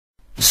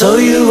So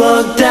you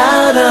walked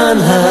out on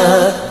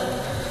her.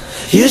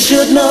 You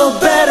should know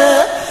better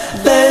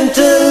than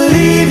to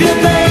leave your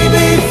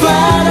baby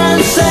flat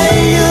and say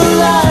you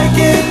like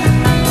it.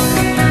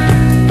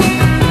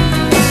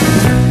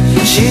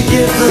 She'd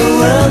give the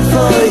world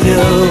for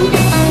you,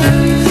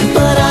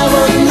 but I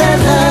won't let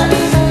her,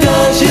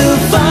 'cause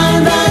you'll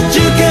find that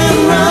you can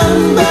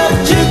run but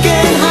you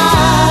can't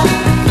hide.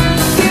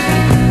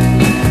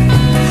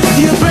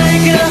 You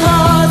break her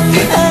heart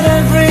at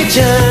every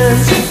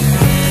chance,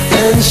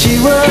 and she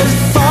was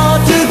far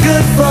too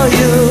good for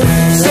you.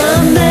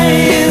 Someday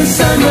in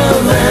some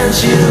romance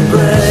you'll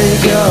break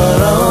your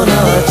own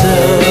heart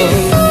too.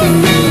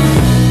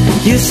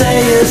 You say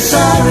you're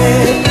sorry,